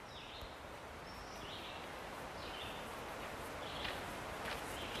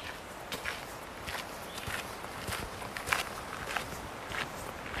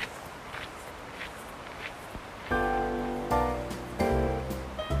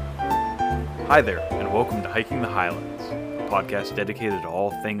Hi there, and welcome to Hiking the Highlands, a podcast dedicated to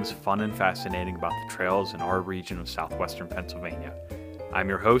all things fun and fascinating about the trails in our region of southwestern Pennsylvania. I'm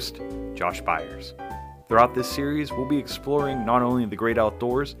your host, Josh Byers. Throughout this series, we'll be exploring not only the great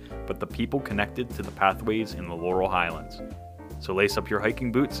outdoors, but the people connected to the pathways in the Laurel Highlands. So lace up your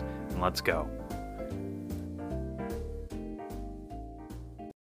hiking boots, and let's go.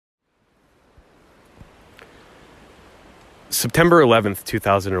 September 11th,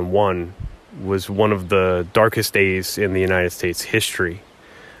 2001 was one of the darkest days in the United States history.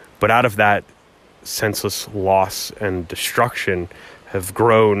 But out of that senseless loss and destruction have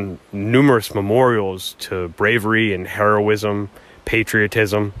grown numerous memorials to bravery and heroism,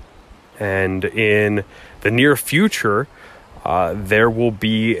 patriotism. And in the near future, there will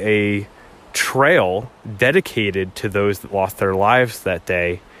be a trail dedicated to those that lost their lives that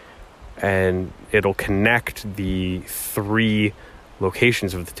day. And it'll connect the three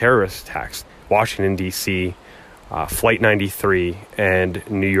locations of the terrorist attacks: Washington, D.C., Flight 93, and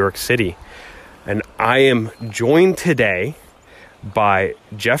New York City. And I am joined today by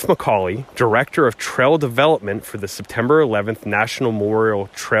Jeff McCauley, Director of Trail Development for the September 11th National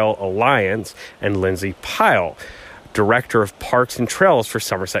Memorial Trail Alliance, and Lindsay Pyle, Director of Parks and Trails for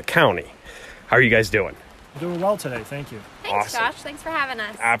Somerset County. How are you guys doing? Doing well today, thank you. Thanks, Awesome. Josh. Thanks for having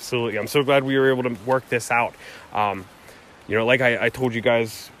us. Absolutely. I'm so glad we were able to work this out. Like I told you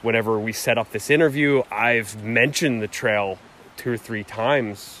guys whenever we set up this interview, I've mentioned the trail 2 or 3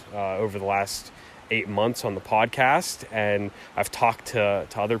 times over the last 8 months on the podcast, and I've talked to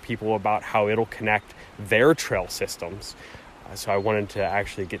other people about how it'll connect their trail systems. So I wanted to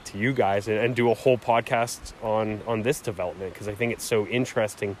actually get to you guys and do a whole podcast on this development, because I think it's so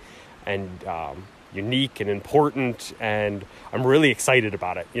interesting and unique and important, and I'm really excited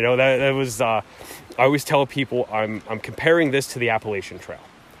about it. You know, that was I always tell people I'm comparing this to the Appalachian Trail,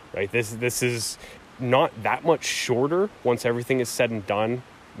 right? This is not that much shorter once everything is said and done,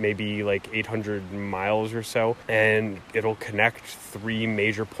 maybe like 800 miles or so, and it'll connect 3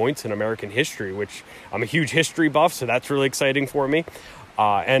 major points in American history, which I'm a huge history buff, so that's really exciting for me.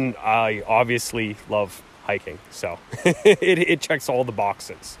 And I obviously love hiking, so it checks all the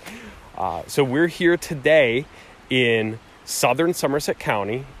boxes. So we're here today in southern Somerset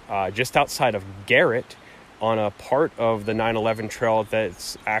County, just outside of Garrett, on a part of the 9/11 trail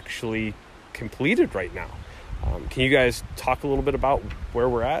that's actually completed right now. Can you guys talk a little bit about where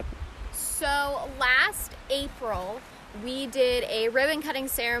we're at? So last April, we did a ribbon cutting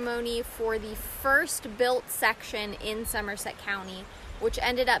ceremony for the first built section in Somerset County, which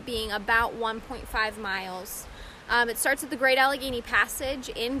ended up being about 1.5 miles. It starts at the Great Allegheny Passage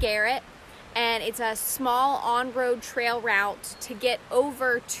in Garrett, and it's a small on-road trail route to get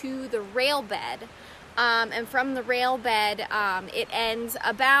over to the rail bed. And from the rail bed, it ends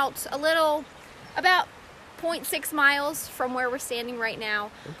about 0.6 miles from where we're standing right now.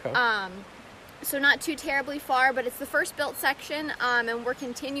 Okay. So not too terribly far, but it's the first built section, and we're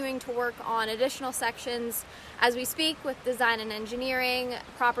continuing to work on additional sections as we speak with design and engineering,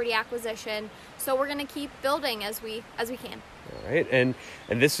 property acquisition. So we're going to keep building as we can. All right, and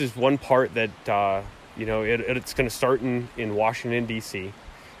this is one part that it's going to start in Washington, D.C.,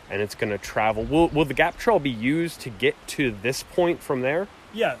 and it's going to travel. Will the Gap Trail be used to get to this point from there?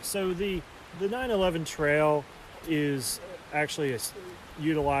 Yeah, so the 9/11 trail is actually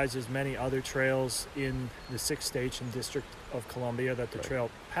utilizes many other trails in the 6th Station District of Columbia that the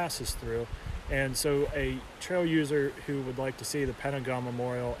trail passes through. And so a trail user who would like to see the Pentagon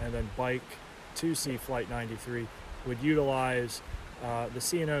Memorial and then bike to see Flight 93 would utilize the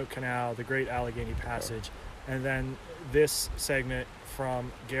C&O Canal, the Great Allegheny Passage, and then this segment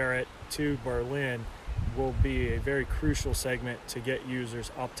from Garrett to Berlin will be a very crucial segment to get users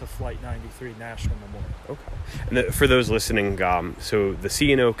up to Flight 93 National Memorial. Okay. And for those listening, so the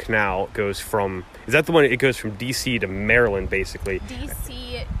C&O Canal goes from, is that the one, it goes from D.C. to Maryland, basically?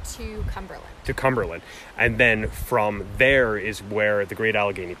 D.C. to Cumberland. To Cumberland. And then from there is where the Great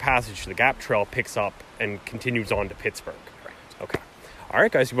Allegheny Passage, the Gap Trail, picks up and continues on to Pittsburgh. Correct. Okay. All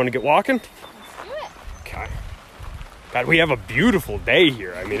right, guys, you want to get walking? Let's do it. Okay. God, we have a beautiful day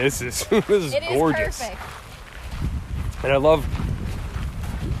here. I mean, this is gorgeous. It is perfect. And I love,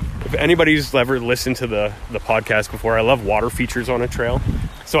 if anybody's ever listened to the podcast before, I love water features on a trail.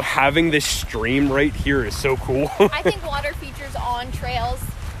 So having this stream right here is so cool. I think water features on trails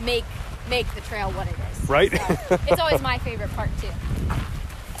make the trail what it is. Right? So it's always my favorite part too.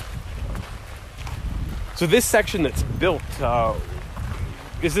 So this section that's built,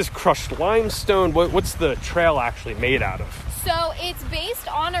 is this crushed limestone? What's the trail actually made out of? So it's based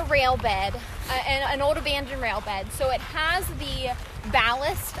on a rail bed, an old abandoned rail bed. So it has the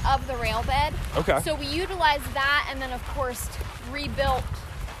ballast of the rail bed. Okay. So we utilized that, and then of course rebuilt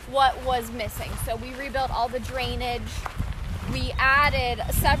what was missing. So we rebuilt all the drainage. We added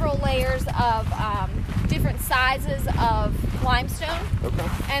several layers of different sizes of limestone. Okay.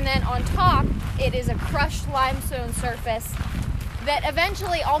 And then on top, it is a crushed limestone surface that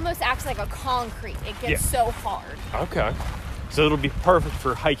eventually almost acts like a concrete. It gets so hard. Okay. So it'll be perfect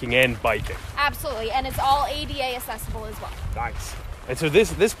for hiking and biking. Absolutely. And it's all ADA accessible as well. Nice. And so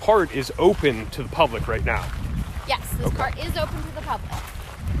this part is open to the public right now. Yes, this part is open to the public.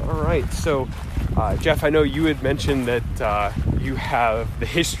 All right. So, Jeff, I know you had mentioned that you have the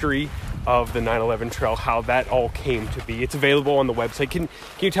history of the 9/11 Trail, how that all came to be. It's available on the website. Can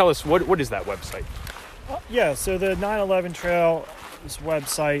you tell us what is that website? Yeah, so the 9/11 Trail, this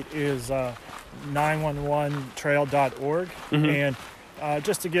website is 911trail.org. And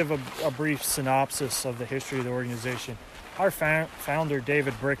just to give a brief synopsis of the history of the organization, our founder,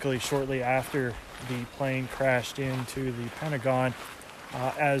 David Brickley, shortly after the plane crashed into the Pentagon,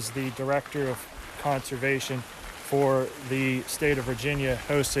 as the director of conservation for the state of Virginia,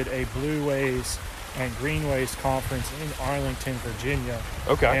 hosted a Blue Ways and Greenways conference in Arlington, Virginia.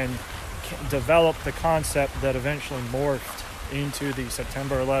 Okay. And developed the concept that eventually morphed into the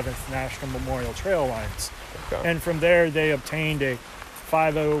September 11th National Memorial Trail Alliance. Okay. And from there, they obtained a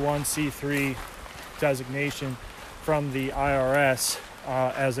 501c3 designation from the IRS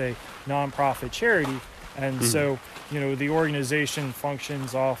as a nonprofit charity. And so, the organization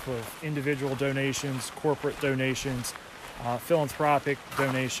functions off of individual donations, corporate donations, philanthropic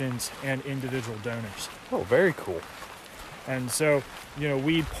donations, and individual donors. Oh, very cool. And so,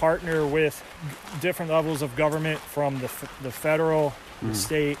 we partner with different levels of government, from the federal, the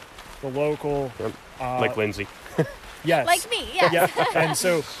state, the local. Yep. Like Lindsay. Yes. Like me, yes. Yeah. And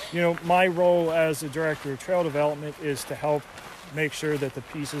so, my role as the director of trail development is to help make sure that the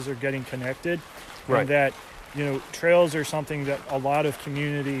pieces are getting connected. Right. And that, trails are something that a lot of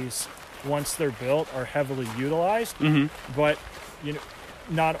communities, once they're built, are heavily utilized. But,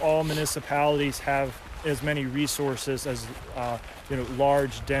 not all municipalities have as many resources as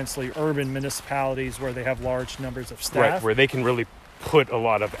large, densely urban municipalities where they have large numbers of staff. Right, where they can really put a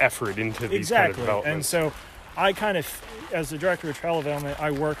lot of effort into these kind of developments. And so I kind of, as the director of trail development,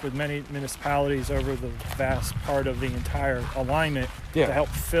 I work with many municipalities over the vast part of the entire alignment to help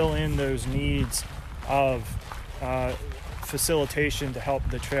fill in those needs of facilitation to help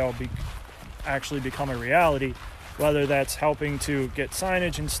the trail actually become a reality, whether that's helping to get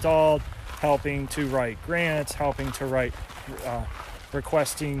signage installed, helping to write grants, helping to write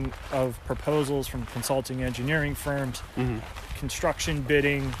requesting of proposals from consulting engineering firms, construction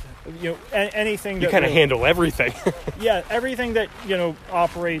bidding, anything that you kind of handle everything. Yeah, everything that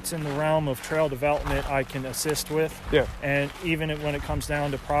operates in the realm of trail development, I can assist with. Yeah. And even when it comes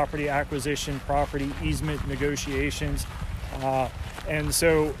down to property acquisition, property easement negotiations, and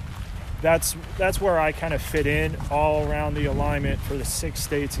so that's where I kind of fit in all around the alignment for the 6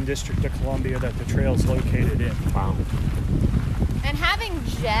 states and District of Columbia that the trail's located in. Wow. And having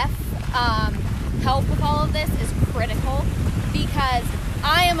Jeff help with all of this is critical, because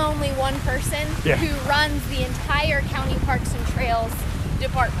I am only one person who runs the entire County Parks and Trails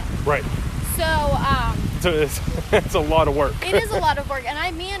department. Right. So it's a lot of work. It is a lot of work, and I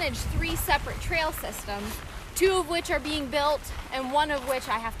manage 3 separate trail systems, 2 of which are being built and 1 of which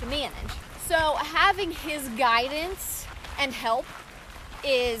I have to manage. So having his guidance and help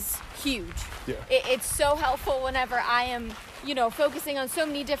is huge. Yeah. It's so helpful whenever I am, focusing on so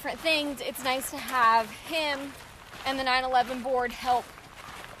many different things. It's nice to have him and the 9/11 board help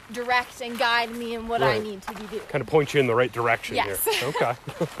direct and guide me in what I need to be doing. Kind of point you in the right direction here. Okay.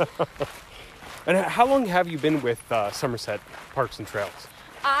 And how long have you been with Somerset Parks and Trails?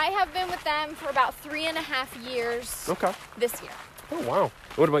 I have been with them for about 3.5 years this year. Oh, wow.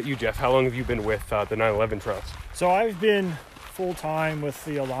 What about you, Jeff? How long have you been with the 9/11 Trails? So I've been full-time with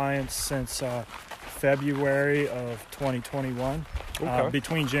the Alliance since February of 2021.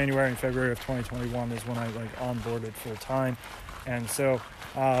 Between January and February of 2021 is when I onboarded full-time. And so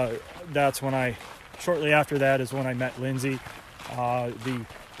that's when shortly after that is when I met Lindsay. The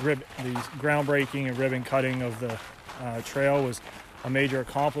groundbreaking and ribbon cutting of the trail was a major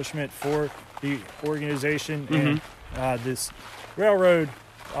accomplishment for the organization. And this railroad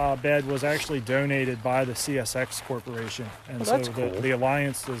bed was actually donated by the CSX Corporation. And so the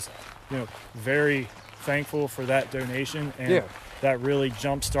Alliance is, very thankful for that donation. And that really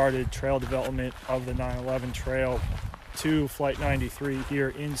jump-started trail development of the 9/11 Trail to Flight 93 here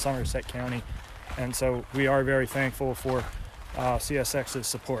in Somerset County. And so we are very thankful for CSX's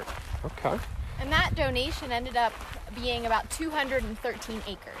support. Okay. And that donation ended up being about 213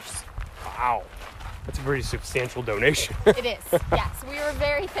 acres. Wow. That's a pretty substantial donation. It is, yes. We were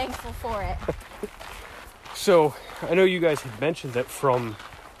very thankful for it. So, I know you guys had mentioned that from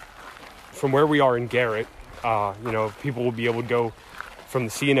where we are in Garrett, people will be able to go from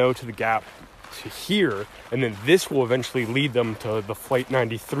the C&O to the Gap to here, and then this will eventually lead them to the Flight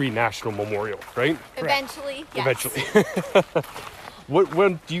 93 National Memorial, right? Eventually, yes. Eventually.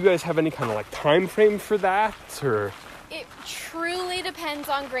 What do you guys have any kind of like time frame for that, or? It truly depends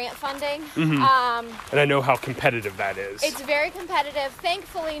on grant funding. And I know how competitive that is. It's very competitive.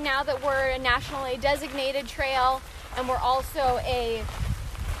 Thankfully, now that we're a nationally designated trail and we're also a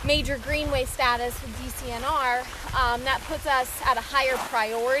major greenway status with DCNR, that puts us at a higher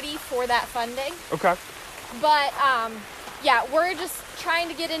priority for that funding. Okay. But we're just trying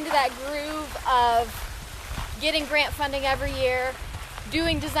to get into that groove of getting grant funding every year,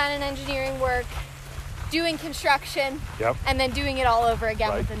 doing design and engineering work, doing construction, and then doing it all over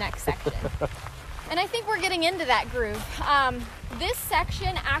again with the next section. And I think we're getting into that groove. This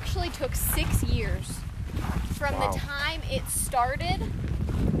section actually took 6 years from the time it started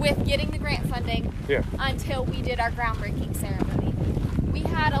with getting the grant funding until we did our groundbreaking ceremony. We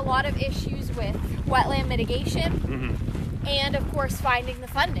had a lot of issues with wetland mitigation and, of course, finding the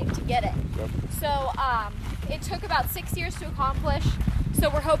funding to get it. So it took about 6 years to accomplish. So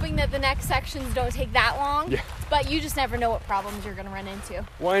we're hoping that the next sections don't take that long, but you just never know what problems you're going to run into.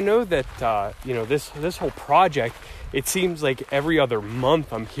 Well, I know that, this whole project, it seems like every other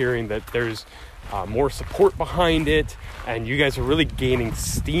month I'm hearing that there's more support behind it, and you guys are really gaining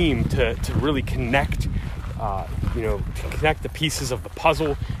steam to really connect, connect the pieces of the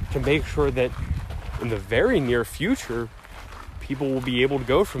puzzle to make sure that in the very near future, people will be able to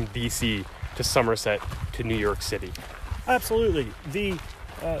go from DC to Somerset to New York City. Absolutely. The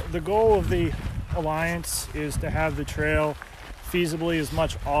goal of the Alliance is to have the trail feasibly as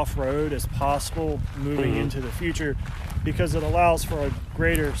much off-road as possible moving into the future, because it allows for a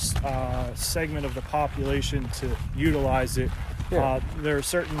greater segment of the population to utilize it. There are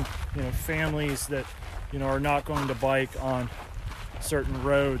certain families that are not going to bike on certain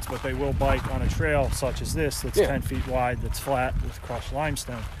roads, but they will bike on a trail such as this that's 10 feet wide, that's flat with crushed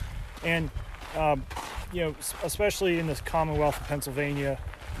limestone. And especially in the Commonwealth of Pennsylvania,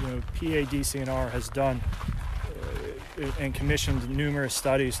 PADCNR has done and commissioned numerous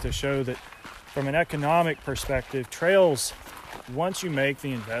studies to show that from an economic perspective, trails, once you make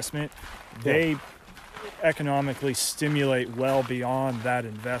the investment, they economically stimulate well beyond that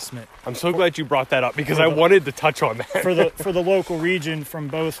investment. I'm so glad you brought that up, because I wanted to touch on that. for the local region, from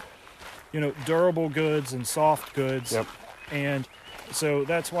both durable goods and soft goods. And so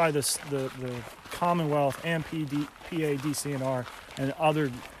that's why the Commonwealth and PADCNR and other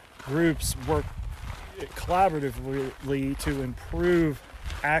groups work collaboratively to improve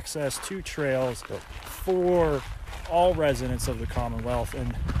access to trails for all residents of the Commonwealth,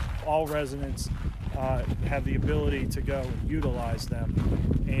 and all residents have the ability to go and utilize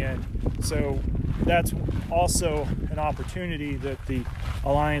them. And so that's also an opportunity that the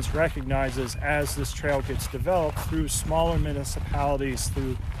Alliance recognizes as this trail gets developed through smaller municipalities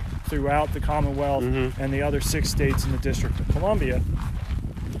throughout the Commonwealth and the other 6 states in the District of Columbia,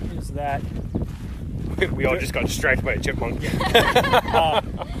 is that we all just got distracted by a chipmunk.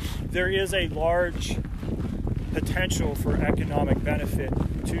 There is a large potential for economic benefit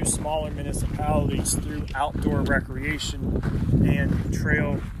to smaller municipalities through outdoor recreation and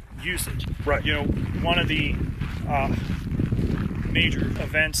trail usage. Right. One of the major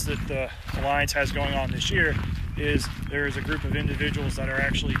events that the Alliance has going on this year is there is a group of individuals that are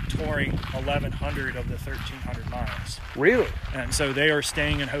actually touring 1,100 of the 1,300 miles. Really? And so they are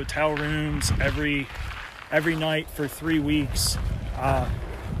staying in hotel rooms every night for 3 weeks.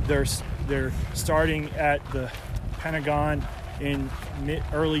 They're starting at the Pentagon in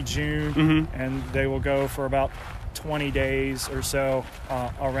early June, and they will go for about 20 days or so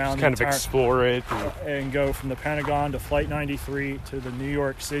around just kind of explore it and go from the Pentagon to Flight 93 to the New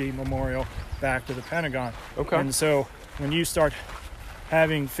York City Memorial, back to the Pentagon. Okay. And so when you start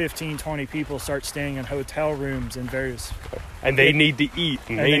having 15-20 people start staying in hotel rooms in various, and they need to eat,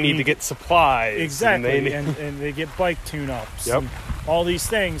 and they need to get supplies, exactly, and they get bike tune-ups, and all these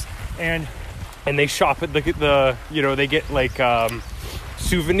things, and they shop at the they get like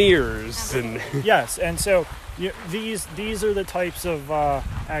souvenirs and yes, and so these are the types of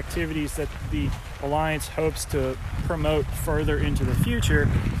activities that the Alliance hopes to promote further into the future,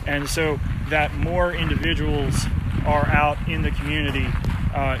 and so that more individuals are out in the community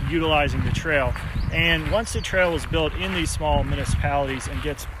utilizing the trail. And once the trail was built in these small municipalities and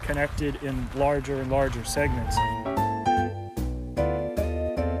gets connected in larger and larger segments,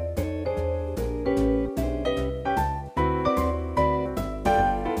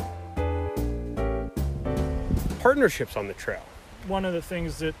 partnerships on the trail. one of the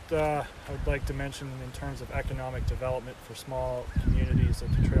things that I would like to mention in terms of economic development for small communities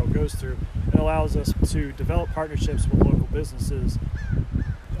that the trail goes through, it allows us to develop partnerships with local businesses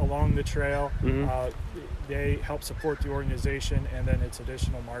along the trail. They help support the organization, and then it's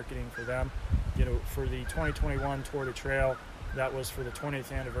additional marketing for them. You know, for the 2021 Tour de Trail, that was for the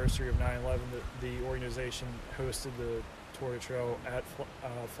 20th anniversary of 9/11. The organization hosted the Tour de Trail at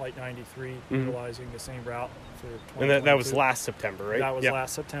Flight 93, utilizing the same route for 2022. And that was last September, right? That was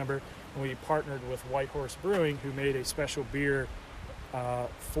last September. And we partnered with White Horse Brewing, who made a special beer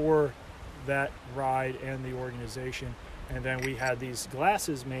for that ride and the organization. And then we had these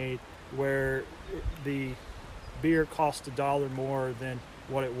glasses made where the beer cost $1 more than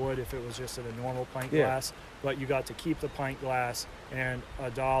what it would if it was just in a normal pint glass, but you got to keep the pint glass, and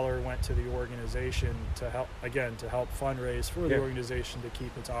 $1 went to the organization to help fundraise for the organization to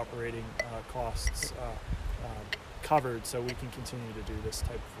keep its operating costs covered, so we can continue to do this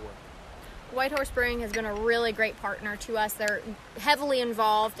type of work. White Horse Brewing has been a really great partner to us. They're heavily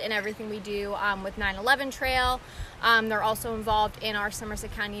involved in everything we do with 9/11 Trail. They're also involved in our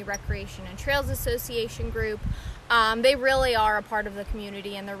Somerset County Recreation and Trails Association group. They really are a part of the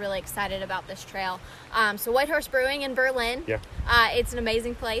community, and they're really excited about this trail. So White Horse Brewing in Berlin, it's an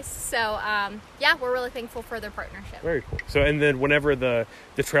amazing place. So we're really thankful for their partnership. Very cool. So, and then whenever the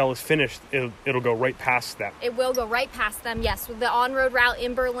trail is finished, it'll go right past them. It will go right past them, yes. With the on-road route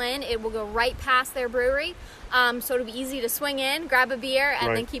in Berlin, it will go right past their brewery. So it'll be easy to swing in, grab a beer,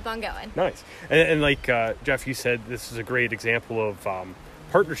 and then keep on going. Nice. And like Jeff, you said, this is a great example of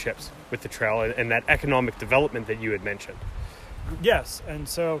partnerships with the trail and that economic development that you had mentioned. Yes, and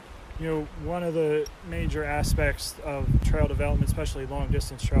so, you know, one of the major aspects of trail development, especially long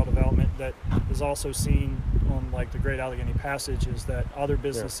distance trail development, that is also seen on like the Great Allegheny Passage, is that other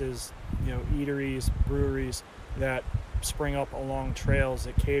businesses, you know, eateries, breweries that spring up along trails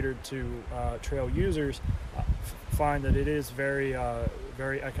that cater to trail users find that it is very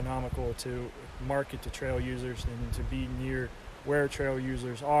economical to market to trail users and to be near where trail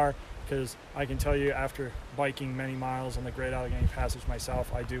users are, because I can tell you, after biking many miles on the Great Allegheny Passage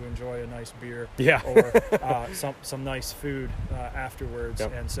myself, I do enjoy a nice beer or some nice food afterwards.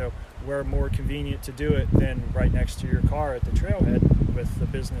 And so we're more convenient to do it than right next to your car at the trailhead with the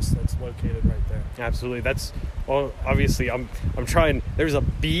business that's located right there. Absolutely. That's, well, obviously I'm trying. There's a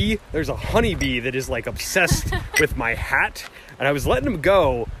honeybee that is like obsessed with my hat, and I was letting him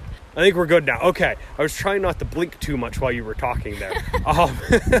go. I think we're good now. Okay. I was trying not to blink too much while you were talking there.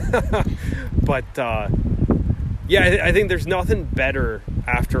 But I think there's nothing better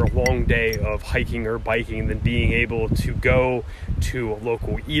after a long day of hiking or biking than being able to go to a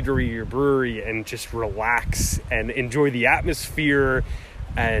local eatery or brewery and just relax and enjoy the atmosphere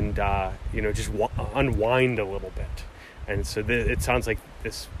and, just unwind a little bit. And so it sounds like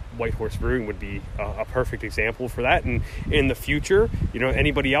this White Horse Brewing would be a perfect example for that. And in the future, you know,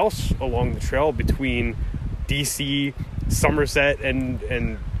 anybody else along the trail between DC, Somerset, and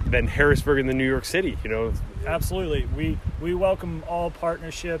then Harrisburg and then New York City, you know. Absolutely. We welcome all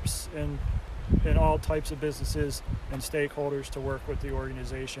partnerships and all types of businesses and stakeholders to work with the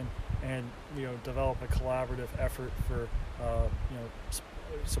organization and, you know, develop a collaborative effort for,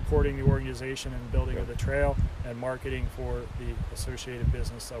 supporting the organization and building of the trail and marketing for the associated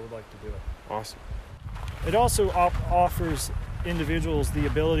business that would like to do it. Awesome. It also offers individuals the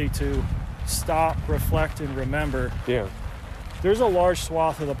ability to stop, reflect, and remember. Yeah. There's a large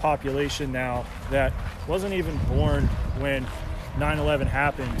swath of the population now that wasn't even born when 9/11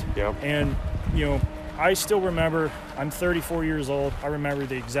 happened. Yeah. And, you know, I still remember, I'm 34 years old. I remember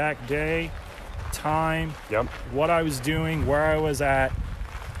the exact day, time, what I was doing, where I was at,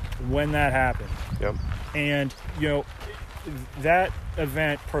 when that happened. And, you know, that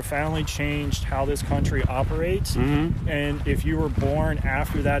event profoundly changed how this country operates. And if you were born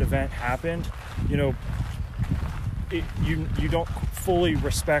after that event happened, you know, you don't fully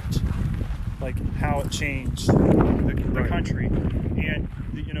respect like how it changed the country. And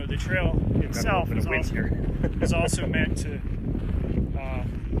you know, the trail itself is also meant to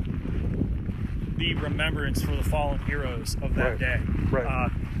be remembrance for the fallen heroes of that day.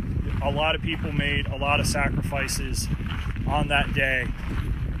 A lot of people made a lot of sacrifices on that day,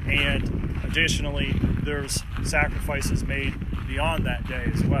 and additionally there's sacrifices made beyond that day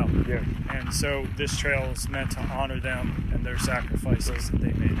as well. And so this trail is meant to honor them and their sacrifices that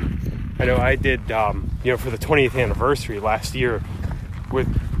they made. I know I did, for the 20th anniversary last year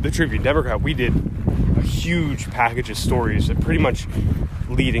with the Tribune Democrat, we did a huge package of stories that pretty much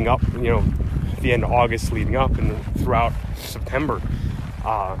leading up, the end of August leading up and throughout September,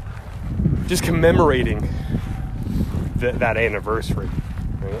 just commemorating that anniversary.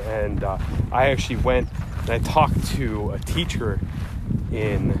 Right? And I actually went and I talked to a teacher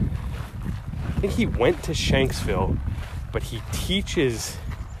I think he went to Shanksville, but he teaches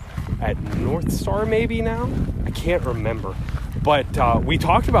at North Star maybe now? I can't remember. But we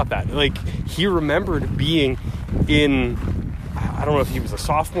talked about that. Like, he remembered being in, I don't know if he was a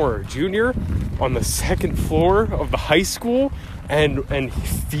sophomore or a junior, on the second floor of the high school and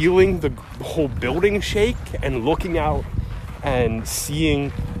feeling the whole building shake and looking out and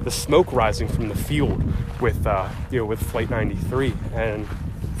seeing the smoke rising from the field with Flight 93. And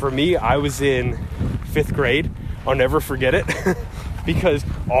for me, I was in 5th grade. I'll never forget it because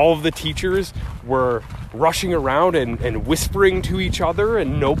all of the teachers were rushing around and whispering to each other,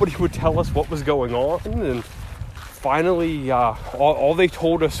 and nobody would tell us what was going on. And finally, all they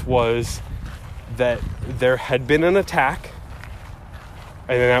told us was that there had been an attack,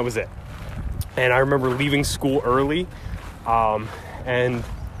 and then that was it. And I remember leaving school early and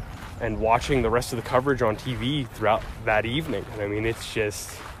watching the rest of the coverage on TV throughout that evening. And I mean, it's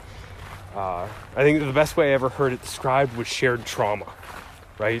just, I think the best way I ever heard it described was shared trauma,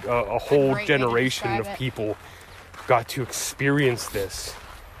 right? A whole generation of people got to experience this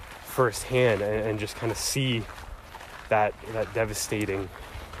firsthand and just kind of see that devastating.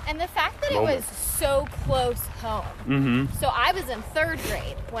 And the fact that moment. It was so close home. Mm-hmm. So I was in 3rd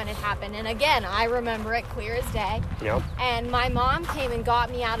grade when it happened. And again, I remember it clear as day. Yep. And my mom came and got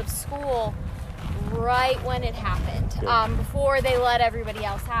me out of school right when it happened, yep. Before they let everybody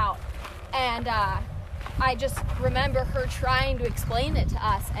else out. And I just remember her trying to explain it to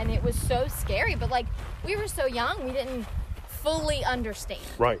us. And it was so scary. But, like, we were so young, we didn't fully understand.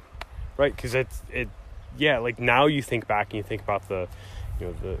 Right. Because like, now you think back and you think about the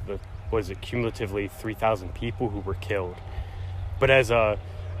cumulatively 3,000 people who were killed. But as a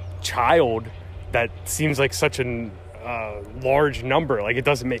child, that seems like such a large number. Like, it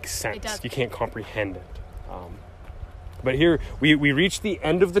doesn't make sense. It does. You can't comprehend it. But here, we reached the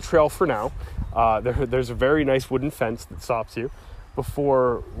end of the trail for now. There's a very nice wooden fence that stops you.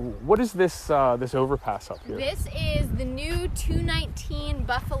 What is this overpass up here? This is the new 219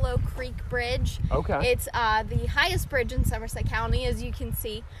 Buffalo Creek Bridge. Okay. It's the highest bridge in Somerset County, as you can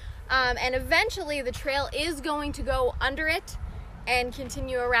see. And eventually the trail is going to go under it and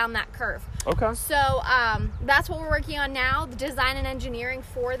continue around that curve. Okay. So that's what we're working on now, the design and engineering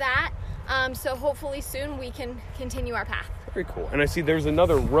for that. So hopefully soon we can continue our path. Very cool. And I see there's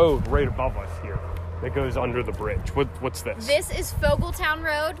another road right above us here that goes under the bridge. What's this? This is Fogletown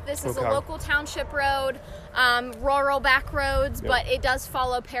Road. This is a local township road, rural back roads, but it does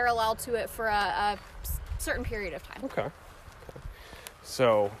follow parallel to it for a certain period of time. Okay.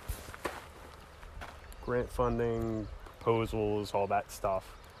 So, grant funding, proposals, all that stuff.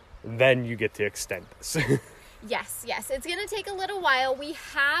 Then you get to extend this. Yes. It's going to take a little while. We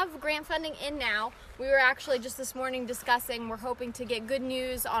have grant funding in now. We were actually just this morning discussing, we're hoping to get good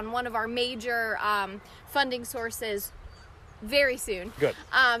news on one of our major funding sources very soon. Good.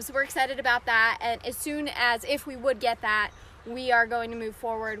 So we're excited about that. And as soon as, if we would get that, we are going to move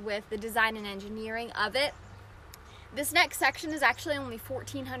forward with the design and engineering of it. This next section is actually only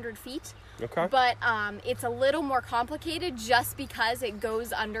 1,400 feet. Okay. But it's a little more complicated just because it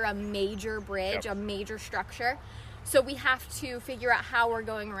goes under a major bridge, a major structure. So we have to figure out how we're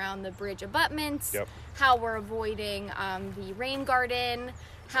going around the bridge abutments, how we're avoiding the rain garden,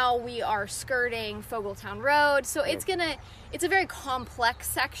 how we are skirting Fogletown Road. So it's a very complex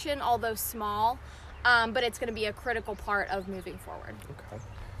section, although small, but it's gonna be a critical part of moving forward. Okay.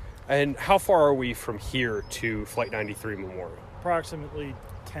 And how far are we from here to Flight 93 Memorial? Approximately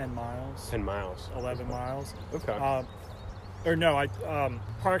 10 miles. 10 miles. 11 miles. Okay.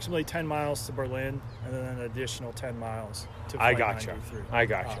 Approximately 10 miles to Berlin, and then an additional 10 miles to I Flight gotcha. 93. I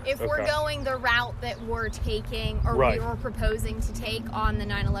gotcha. If we're going the route that we're taking, or we were proposing to take on the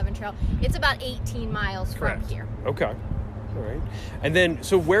 9/11 trail, it's about 18 miles from here. Okay. All right. And then,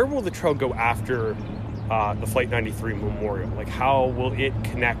 so where will the trail go after the Flight 93 Memorial? Like, how will it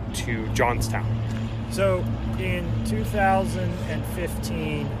connect to Johnstown? So in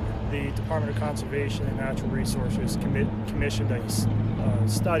 2015, the Department of Conservation and Natural Resources commissioned a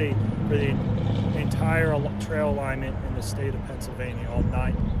study for the entire trail alignment in the state of Pennsylvania,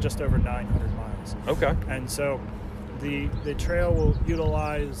 just over 900 miles. Okay. And so the trail will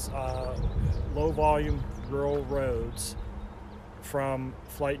utilize low volume rural roads from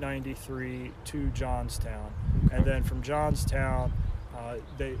Flight 93 to Johnstown, and then from Johnstown,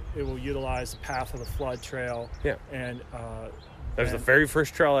 it will utilize the Path of the Flood trail. Yeah. And that was the very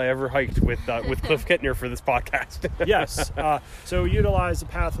first trail I ever hiked with Cliff Kittner for this podcast. Yes. So utilize the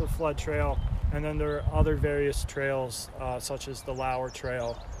Path of the Flood trail, and then there are other various trails, such as the Lauer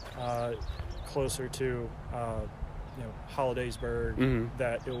Trail, closer to Hollidaysburg,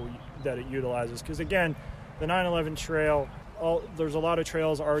 that it utilizes. Because again, the 9/11 trail, there's a lot of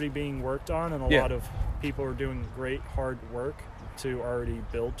trails already being worked on, and a lot of people are doing great hard work to already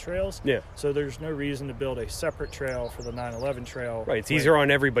build trails. Yeah. So there's no reason to build a separate trail for the 9/11 trail. Right. It's easier on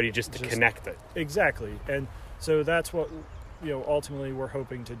everybody just to connect it. Exactly. And so that's what ultimately we're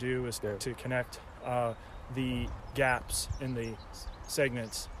hoping to do, is to connect the gaps in the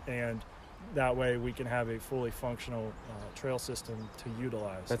segments, and that way we can have a fully functional trail system to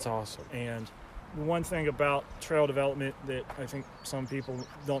utilize. That's awesome. And one thing about trail development that I think some people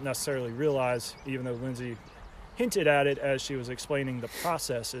don't necessarily realize, even though Lindsay hinted at it as she was explaining the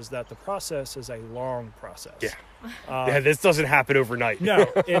process, is that the process is a long process. Yeah. This doesn't happen overnight. No,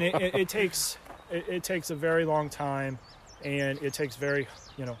 and it takes a very long time, and it takes very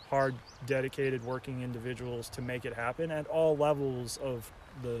hard, dedicated working individuals to make it happen at all levels of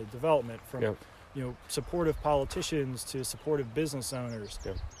the development, from supportive politicians to supportive business owners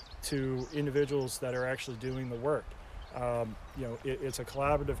to individuals that are actually doing the work. It's a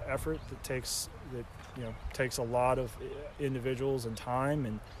collaborative effort that takes a lot of individuals and time,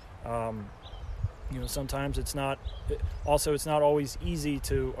 and sometimes it's not always easy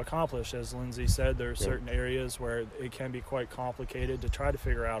to accomplish. As Lindsay said, there are certain areas where it can be quite complicated to try to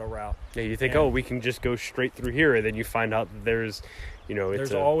figure out a route. Yeah, you think, we can just go straight through here, and then you find out that there's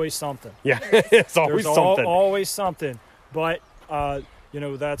always something. Yeah, it's always something. Always something. But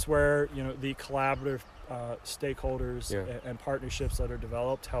that's where the collaborative stakeholders and partnerships that are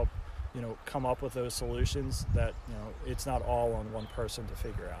developed help come up with those solutions that it's not all on one person to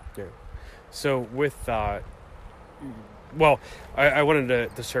figure out. Yeah. So with I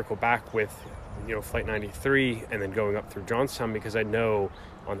wanted to circle back with Flight 93 and then going up through Johnstown, because I know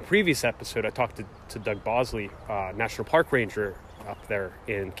on the previous episode I talked to Doug Bosley, National Park Ranger up there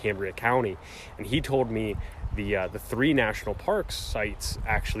in Cambria County, and he told me the 3 national park sites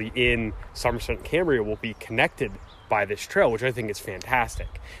actually in Somerset and Cambria will be connected by this trail, which I think is fantastic.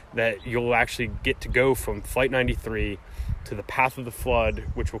 That you'll actually get to go from Flight 93 to the Path of the Flood,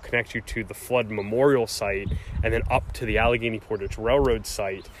 which will connect you to the Flood Memorial Site, and then up to the Allegheny Portage Railroad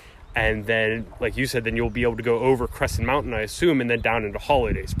Site. And then, like you said, then you'll be able to go over Crescent Mountain, I assume, and then down into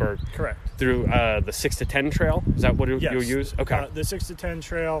Hollidaysburg. Correct. Through the 6 to 10 trail? Is that what you'll use? Okay. The 6 to 10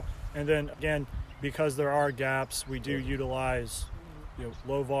 trail, and then, again, because there are gaps, we do utilize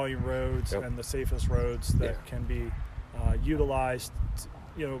low volume roads and the safest roads that can be utilized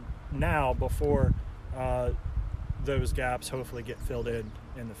now before those gaps hopefully get filled in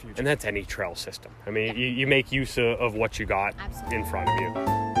the future. And that's any trail system. I mean, you make use of what you got in front of you.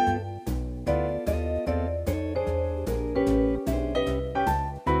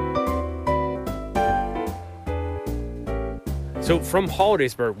 So from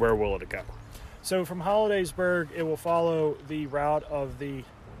Hollidaysburg, where will it go? So from Hollidaysburg, it will follow the route of the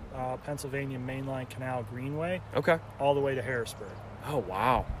Pennsylvania Mainline Canal Greenway. Okay. All the way to Harrisburg. Oh,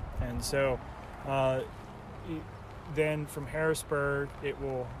 wow. And so then from Harrisburg, it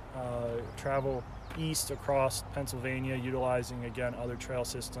will travel east across Pennsylvania, utilizing, again, other trail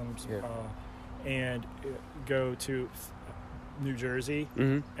systems, and go to New Jersey,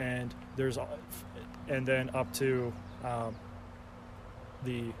 and then up to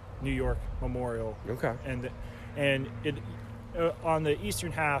the New York Memorial. Okay. And it on the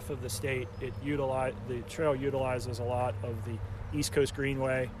eastern half of the state, the trail utilizes a lot of the East Coast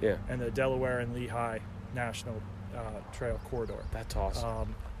Greenway and the Delaware and Lehigh National Trail Corridor. That's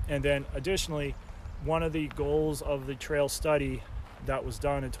awesome. And then additionally, one of the goals of the trail study that was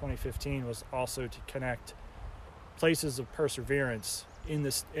done in 2015 was also to connect places of perseverance in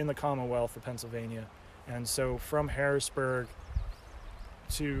the Commonwealth of Pennsylvania. And so from Harrisburg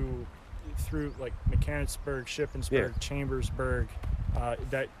through like Mechanicsburg, Shippensburg, Chambersburg,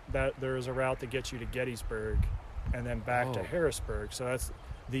 that there is a route that gets you to Gettysburg and then back to Harrisburg. So that's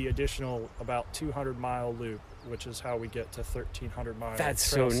the additional about 200-mile loop, which is how we get to 1,300 miles. That's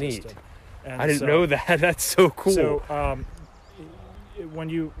so neat. And I didn't know that. That's so cool. So when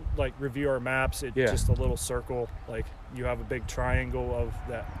you review our maps, it's just a little circle. Like you have a big triangle of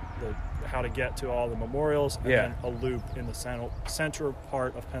how to get to all the memorials, and then a loop in the central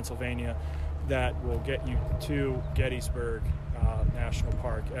part of Pennsylvania that will get you to Gettysburg National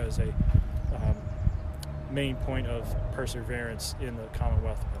Park as a main point of perseverance in the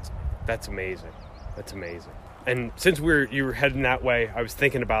Commonwealth of Pennsylvania. That's amazing. That's amazing. And since you were heading that way, I was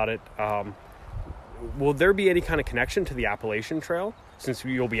thinking about it. Will there be any kind of connection to the Appalachian Trail since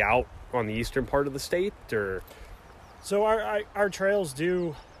you'll be out on the eastern part of the state, or? So our trails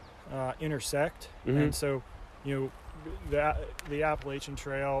do intersect, and so the Appalachian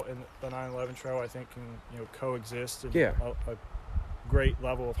Trail and the 9/11 Trail, I think, can coexist in a great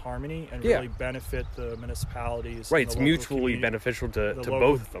level of harmony and really benefit the municipalities. Right, it's mutually beneficial to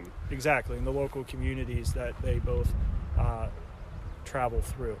both of them. Exactly, and the local communities that they both travel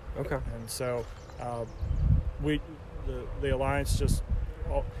through. Okay. And so the Alliance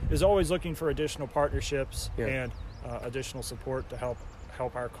is always looking for additional partnerships and additional support to help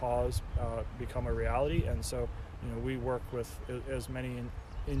our cause become a reality. And so we work with as many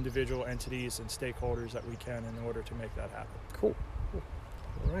individual entities and stakeholders that we can in order to make that happen. Cool.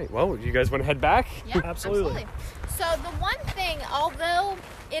 All right. Well, you guys want to head back? Yeah, absolutely. So the one thing, although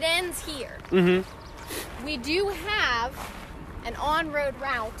it ends here, we do have an on-road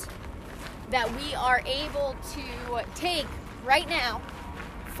route that we are able to take right now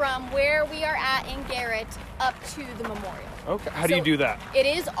from where we are at in Garrett up to the memorial. Okay. How do you do that? It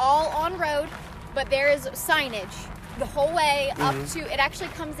is all on road, but there is signage the whole way up to, it actually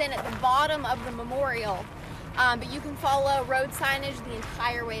comes in at the bottom of the memorial, but you can follow road signage the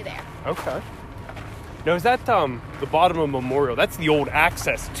entire way there. Okay. Now, is that the bottom of Memorial? That's the old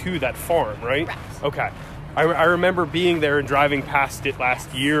access to that farm, right? Correct. Okay. I remember being there and driving past it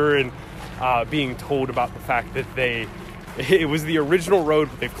last year and being told about the fact that it was the original road,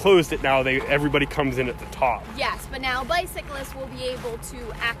 but they've closed it now. Everybody comes in at the top. Yes, but now bicyclists will be able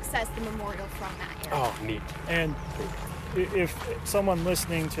to access the memorial from that area. Oh, neat. And if someone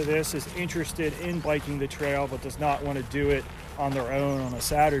listening to this is interested in biking the trail but does not want to do it on their own on a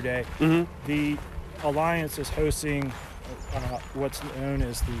Saturday, the Alliance is hosting what's known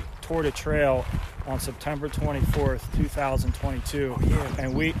as the Tour de Trail on September 24th, 2022.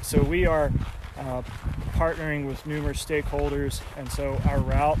 And we are partnering with numerous stakeholders, and so our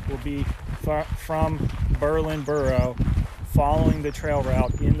route will be from Berlin Borough, following the trail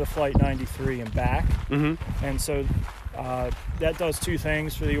route into Flight 93 and back. And so that does two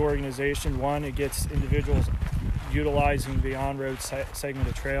things for the organization. One, it gets individuals utilizing the on-road segment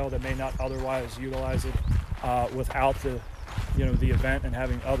of trail that may not otherwise utilize it without the event and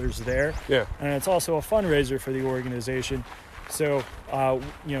having others there. Yeah. And it's also a fundraiser for the organization. So,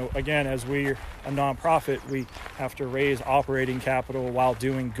 again, as we're a nonprofit, we have to raise operating capital while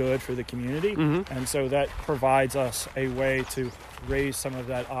doing good for the community. And so that provides us a way to raise some of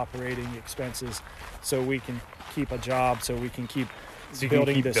that operating expenses so we can keep a job, so we can keep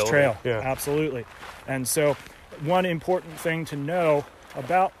building this trail. Yeah. Absolutely. And so one important thing to know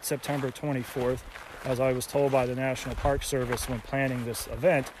about September 24th, as I was told by the National Park Service when planning this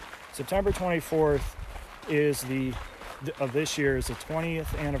event, September 24th of this year is the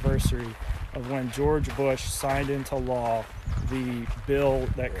 20th anniversary of when George Bush signed into law the bill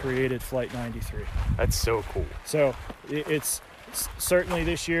that created Flight 93. That's so cool. So it's certainly,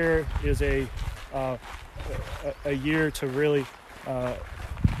 this year is a year to really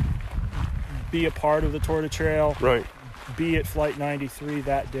be a part of the Tour de Trail. Right. Be at Flight 93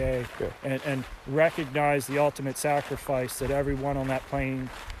 that day, and recognize the ultimate sacrifice that everyone on that plane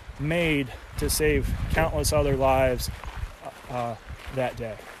made to save countless other lives that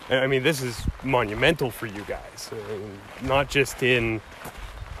day. I mean, this is monumental for you guys, not just in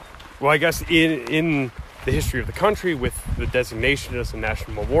the history of the country with the designation as a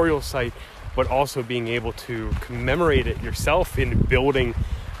national memorial site, but also being able to commemorate it yourself in building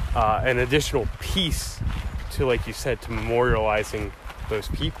an additional piece to, like you said, to memorializing those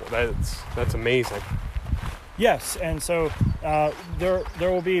people. That's amazing. Yes, and so there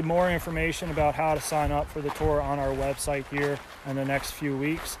will be more information about how to sign up for the tour on our website here in the next few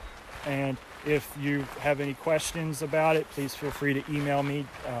weeks. And if you have any questions about it, please feel free to email me,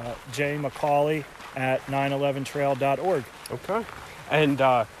 jmacaulay at 911trail.org. Okay. And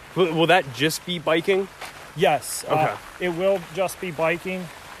will that just be biking? Yes, okay. It will just be biking.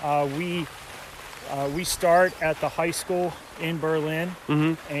 We start at the high school in Berlin,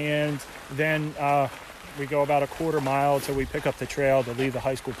 and then we go about a quarter mile till we pick up the trail to leave the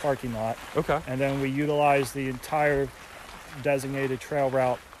high school parking lot. Okay. And then we utilize the entire designated trail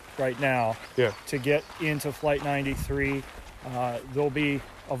route right now to get into Flight 93. There'll be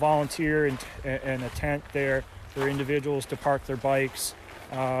a volunteer and a tent there for individuals to park their bikes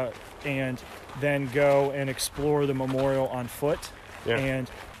and then go and explore the memorial on foot. Yeah. And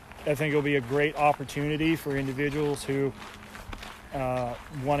I think it'll be a great opportunity for individuals who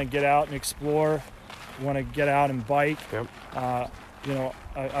want to get out and explore want to get out and bike. Yep.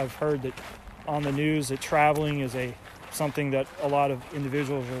 I've heard that on the news that traveling is something that a lot of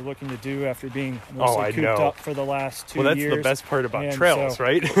individuals are looking to do after being mostly cooped up for the last 2 years. Well, that's the best part about trails,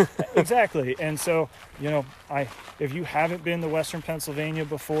 right? Exactly. And so, if you haven't been to Western Pennsylvania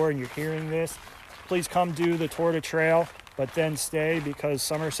before and you're hearing this, please come do the Tour de Trail, but then stay, because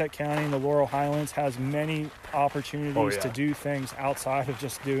Somerset County and the Laurel Highlands has many opportunities to do things outside of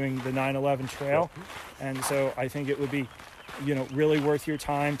just doing the 9/11 Trail. And so I think it would be, really worth your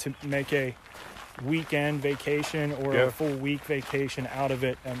time to make a weekend vacation or a full week vacation out of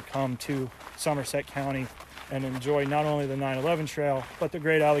it and come to Somerset County and enjoy not only the 9/11 Trail, but the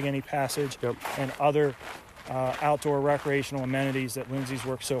Great Allegheny Passage and other outdoor recreational amenities that Lindsay's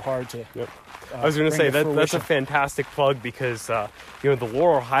worked so hard to I was going to say that's a fantastic plug, because the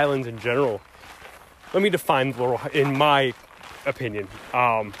Laurel Highlands in general, let me define Laurel in my opinion,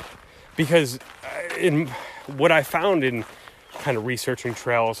 because in what I found in kind of researching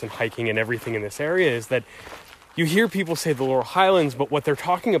trails and hiking and everything in this area is that you hear people say the Laurel Highlands, but what they're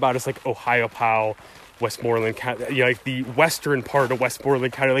talking about is like Ohiopyle, Westmoreland County, like the western part of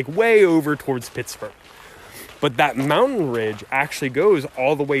Westmoreland County, like way over towards Pittsburgh. But that mountain ridge actually goes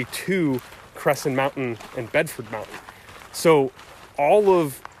all the way to Crescent Mountain and Bedford Mountain. So all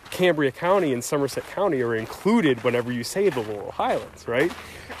of Cambria County and Somerset County are included whenever you say the Laurel Highlands, right?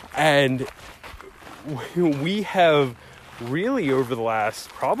 And we have really, over the last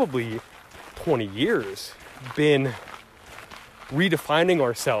probably 20 years, been redefining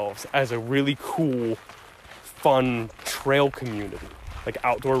ourselves as a really cool, fun trail community, like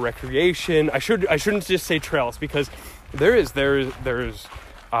outdoor recreation. I shouldn't just say trails, because there's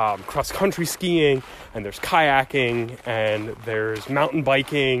cross country skiing, and there's kayaking, and there's mountain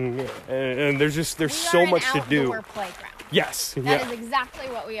biking, and there's so much to do. Outdoor playground. Yes, that is exactly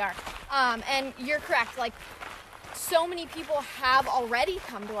what we are. And you're correct. Like, so many people have already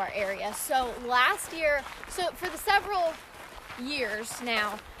come to our area. So last year, for the several years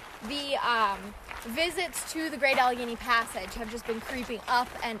now, the visits to the Great Allegheny Passage have just been creeping up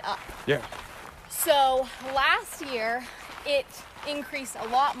and up. Yeah. So last year, it increased a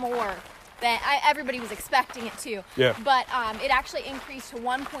lot more than everybody was expecting it to. Yeah. But it actually increased to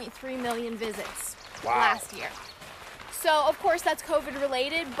 1.3 million visits last year. So of course that's COVID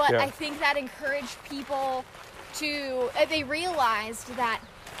related, but I think that encouraged people they realized that,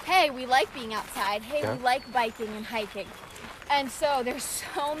 hey, we like being outside. Hey, we like biking and hiking. And so there's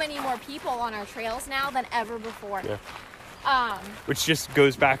so many more people on our trails now than ever before. Yeah. Which just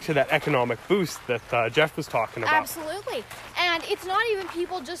goes back to that economic boost that Jeff was talking about. Absolutely. And it's not even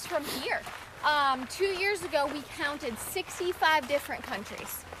people just from here. 2 years ago, we counted 65 different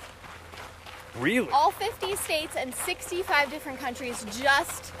countries. Really? All 50 states and 65 different countries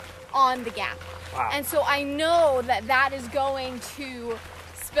just on the Gap. Wow. And so I know that is going to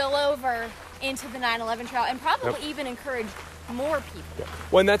spill over into the 9/11 Trail and probably even encourage more people. Yeah.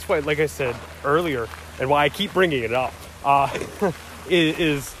 Well, and that's why, like I said earlier, and why I keep bringing it up,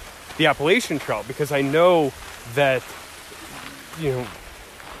 is the Appalachian Trail, because I know that,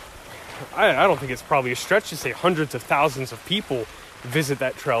 I don't think it's probably a stretch to say hundreds of thousands of people visit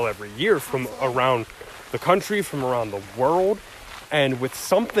that trail every year from around the country, from around the world. And with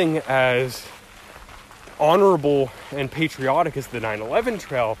something as honorable and patriotic as the 9/11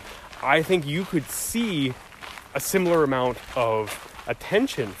 Trail, I think you could see a similar amount of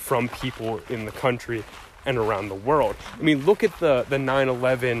attention from people in the country and around the world. I mean, look at the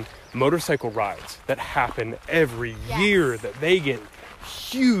 9/11 motorcycle rides that happen every year, that they get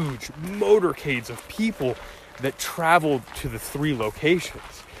huge motorcades of people that travel to the 3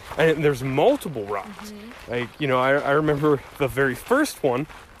 locations. And there's multiple rides. Mm-hmm. Like, I remember the very first one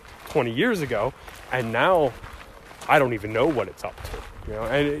 20 years ago, and now I don't even know what it's up to.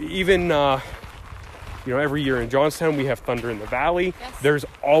 And even, every year in Johnstown, we have Thunder in the Valley. Yes. There's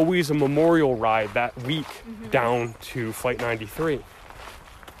always a memorial ride that week down to Flight 93.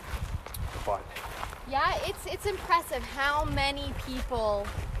 But yeah, it's impressive how many people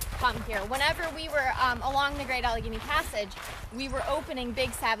come here. Whenever we were along the Great Allegheny Passage, we were opening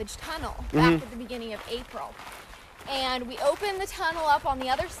Big Savage Tunnel back at the beginning of April. And we opened the tunnel up on the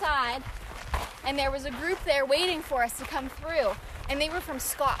other side, and there was a group there waiting for us to come through. And they were from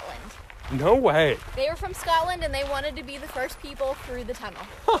Scotland. No way. They were from Scotland, and they wanted to be the first people through the tunnel.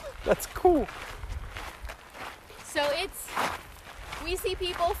 That's cool. So we see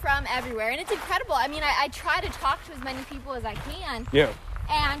people from everywhere, and it's incredible. I mean, I try to talk to as many people as I can. Yeah.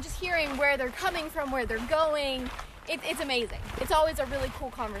 And just hearing where they're coming from, where they're going, it's amazing. It's always a really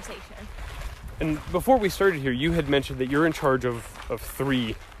cool conversation. And before we started here, you had mentioned that you're in charge of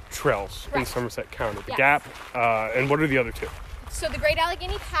 3 trails in Right. Somerset County. The Yes. Gap, and what are the other two? So the Great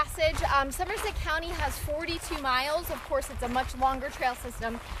Allegheny Passage, Somerset County has 42 miles. Of course, it's a much longer trail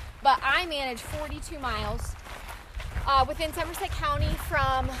system, but I manage 42 miles within Somerset County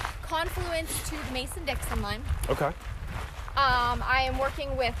from Confluence to the Mason-Dixon line. Okay. I am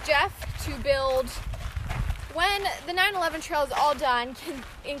working with Jeff to build, when the 9/11 trail is all done,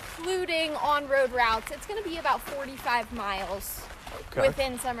 including on-road routes, it's going to be about 45 miles Okay.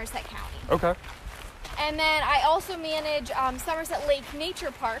 within Somerset County. Okay. And then I also manage Somerset Lake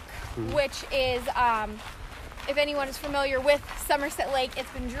Nature Park, which is, if anyone is familiar with Somerset Lake,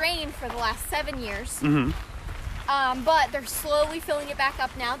 it's been drained for the last 7 years. Mm-hmm. But they're slowly filling it back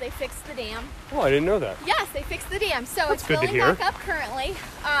up now. They fixed the dam. Oh, I didn't know that. Yes, they fixed the dam. So That's it's good to filling hear. back up currently.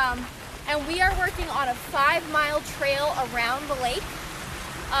 And we are working on a 5-mile trail around the lake.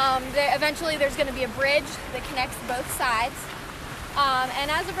 Eventually there's going to be a bridge that connects both sides. And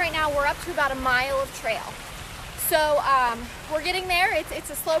as of right now, we're up to about a mile of trail. So we're getting there. It's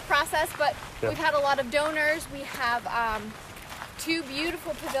a slow process, but Yeah. we've had a lot of donors. We have 2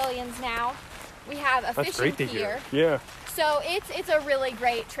 beautiful pavilions now. We have a That's fishing great to pier. hear. Yeah. So it's a really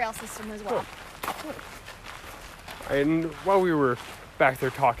great trail system as well. And while we were back there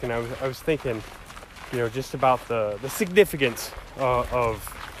talking, I was thinking, just about the significance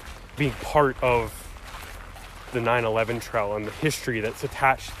of being part of the 9/11 trail and the history that's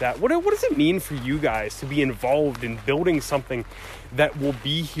attached to that. What does it mean for you guys to be involved in building something that will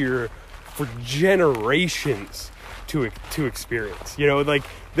be here for generations to experience?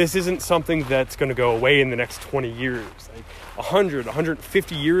 This isn't something that's going to go away in the next 20 years. Like 100,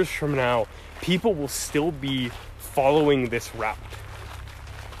 150 years from now, people will still be following this route.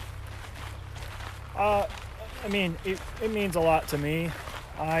 It means a lot to me.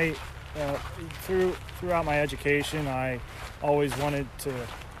 Throughout my education, I always wanted to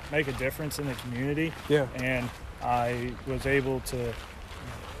make a difference in the community. Yeah. And I was able to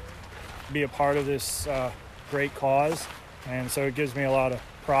be a part of this great cause, and so it gives me a lot of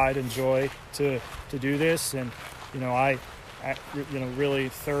pride and joy to do this. And I really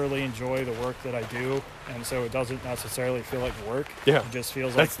thoroughly enjoy the work that I do, and so it doesn't necessarily feel like work. Yeah. It just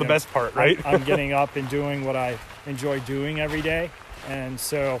feels That's like the best part, right? I'm getting up and doing what I enjoy doing every day, and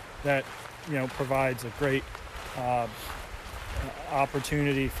so that provides a great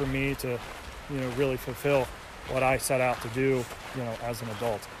opportunity for me to really fulfill what I set out to do as an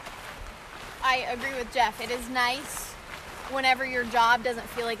adult. I agree with Jeff. It is nice whenever your job doesn't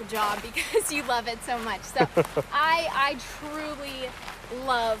feel like a job because you love it so much. So I truly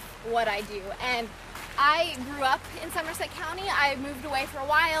love what I do. And I grew up in Somerset County. I moved away for a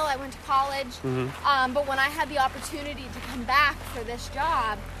while. I went to college. Mm-hmm. But when I had the opportunity to come back for this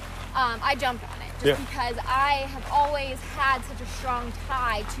job, I jumped on it just because I have always had such a strong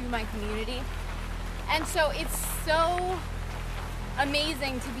tie to my community. And so it's so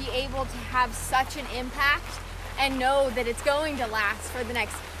amazing to be able to have such an impact and know that it's going to last for the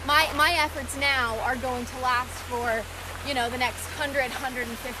next, my efforts now are going to last for, the next 100,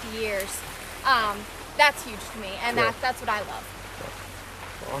 150 years. That's huge to me, and that's what I love.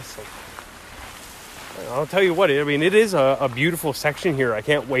 Awesome. I'll tell you what, it is a beautiful section here. I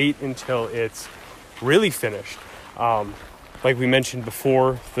can't wait until it's really finished. Like we mentioned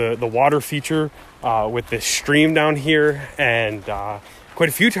before, the water feature with this stream down here, and quite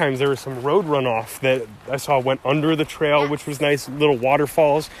a few times there was some road runoff that I saw went under the trail, which was nice, little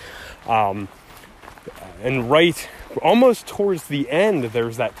waterfalls. And right almost towards the end,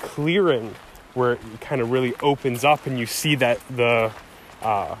 there's that clearing where it kind of really opens up, and you see that the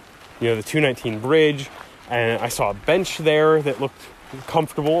 219 bridge, and I saw a bench there that looked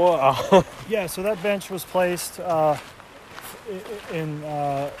comfortable. Yeah, so that bench was placed in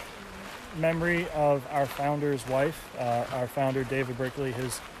memory of our founder's wife. Our founder, David Brickley,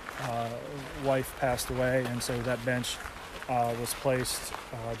 his wife passed away, and so that bench was placed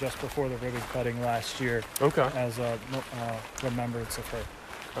just before the ribbon cutting last year. Okay. As a remembrance of her.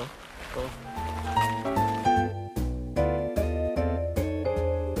 Cool.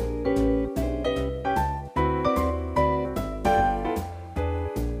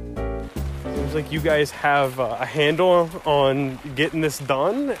 Seems like you guys have a handle on getting this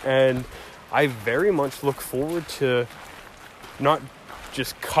done, and I very much look forward to not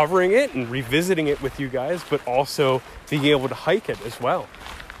just covering it and revisiting it with you guys, but also being able to hike it as well.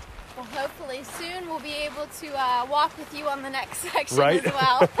 Well, hopefully soon we'll be able to walk with you on the next section Right. as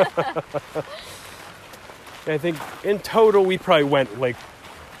well. I think in total we probably went a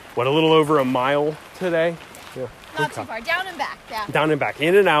little over a mile today. Yeah. Not too far, down and back, yeah. Down and back,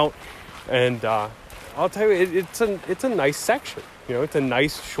 in and out, and I'll tell you, it's a nice section. You know, it's a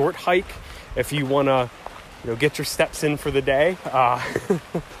nice short hike if you want to, get your steps in for the day.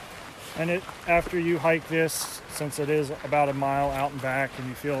 And after you hike this, since it is about a mile out and back, and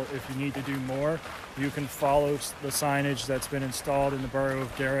you feel if you need to do more, you can follow the signage that's been installed in the borough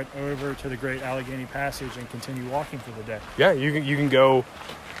of Garrett over to the Great Allegheny Passage and continue walking for the day. Yeah, you can go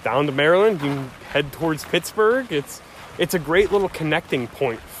down to Maryland. You can head towards Pittsburgh. It's a great little connecting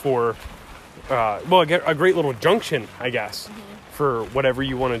point for, a great little junction, I guess, for whatever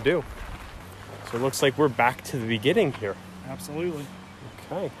you want to do. So it looks like we're back to the beginning here. Absolutely.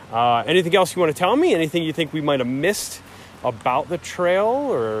 Okay. Anything else you want to tell me? Anything you think we might have missed about the trail,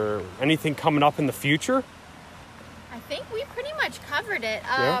 or anything coming up in the future? I think we pretty much covered it.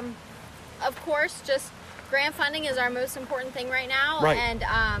 Yeah. Of course, just grant funding is our most important thing right now, Right. and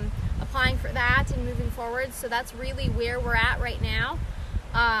applying for that and moving forward. So that's really where we're at right now.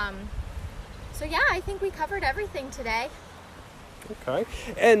 So yeah, I think we covered everything today. Okay.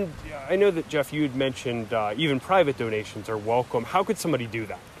 And I know that, Jeff, you had mentioned even private donations are welcome. How could somebody do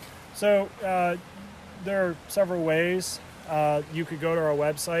that? So there are several ways. You could go to our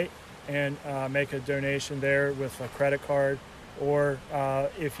website and make a donation there with a credit card, or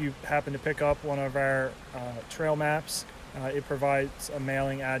if you happen to pick up one of our trail maps, it provides a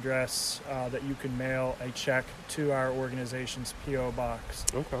mailing address that you can mail a check to our organization's P.O. box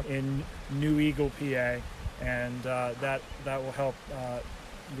in New Eagle, PA, and that will help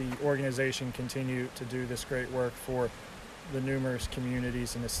the organization continue to do this great work for the numerous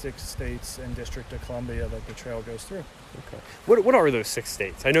communities in the 6 states and District of Columbia that the trail goes through. Okay. What are those 6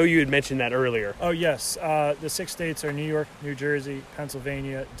 states? I know you had mentioned that earlier. Oh, yes. The 6 states are New York, New Jersey,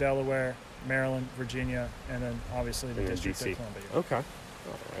 Pennsylvania, Delaware, Maryland, Virginia, and then obviously the District DC. of Columbia. Okay.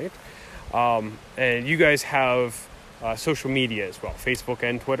 All right. And you guys have social media as well, Facebook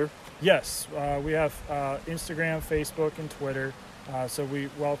and Twitter? Yes. We have Instagram, Facebook, and Twitter. So we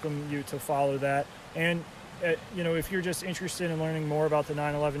welcome you to follow that. And if you're just interested in learning more about the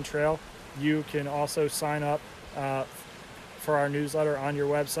 9/11 Trail, you can also sign up for our newsletter on your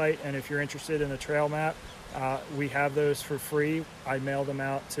website. And if you're interested in the trail map, we have those for free. I mail them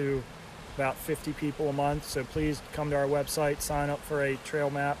out to about 50 people a month. So please come to our website, sign up for a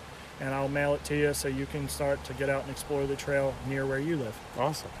trail map, and I'll mail it to you so you can start to get out and explore the trail near where you live.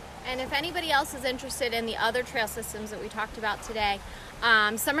 Awesome. And if anybody else is interested in the other trail systems that we talked about today,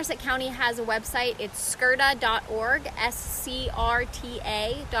 Somerset County has a website. It's skrta.org,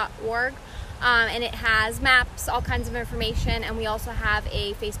 SCRTA.org, and it has maps, all kinds of information, and we also have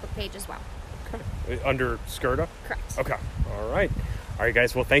a Facebook page as well. Okay. Under SCRTA? Correct. Okay. All right. All right,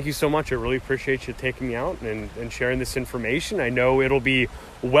 guys. Well, thank you so much. I really appreciate you taking me out and sharing this information. I know it'll be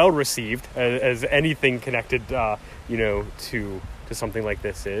well received as anything connected, to something like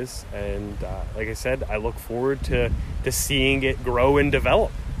this is. And like I said, I look forward to seeing it grow and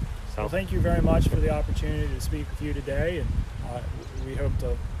develop. So Well, thank you very much for the opportunity to speak with you today, and we hope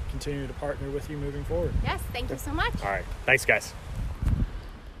to continue to partner with you moving forward. Yes, thank you so much. all right. Thanks, guys.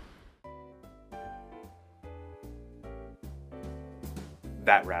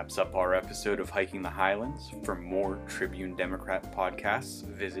 That wraps up our episode of Hiking the Highlands. For more Tribune Democrat podcasts,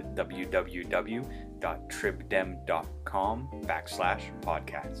 visit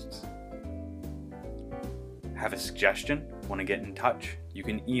www.tribdem.com/podcasts. Have a suggestion? Want to get in touch? You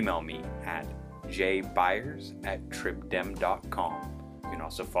can email me at jbyers@tribdem.com. You can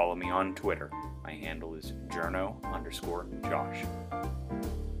also follow me on Twitter. My handle is journo_Josh.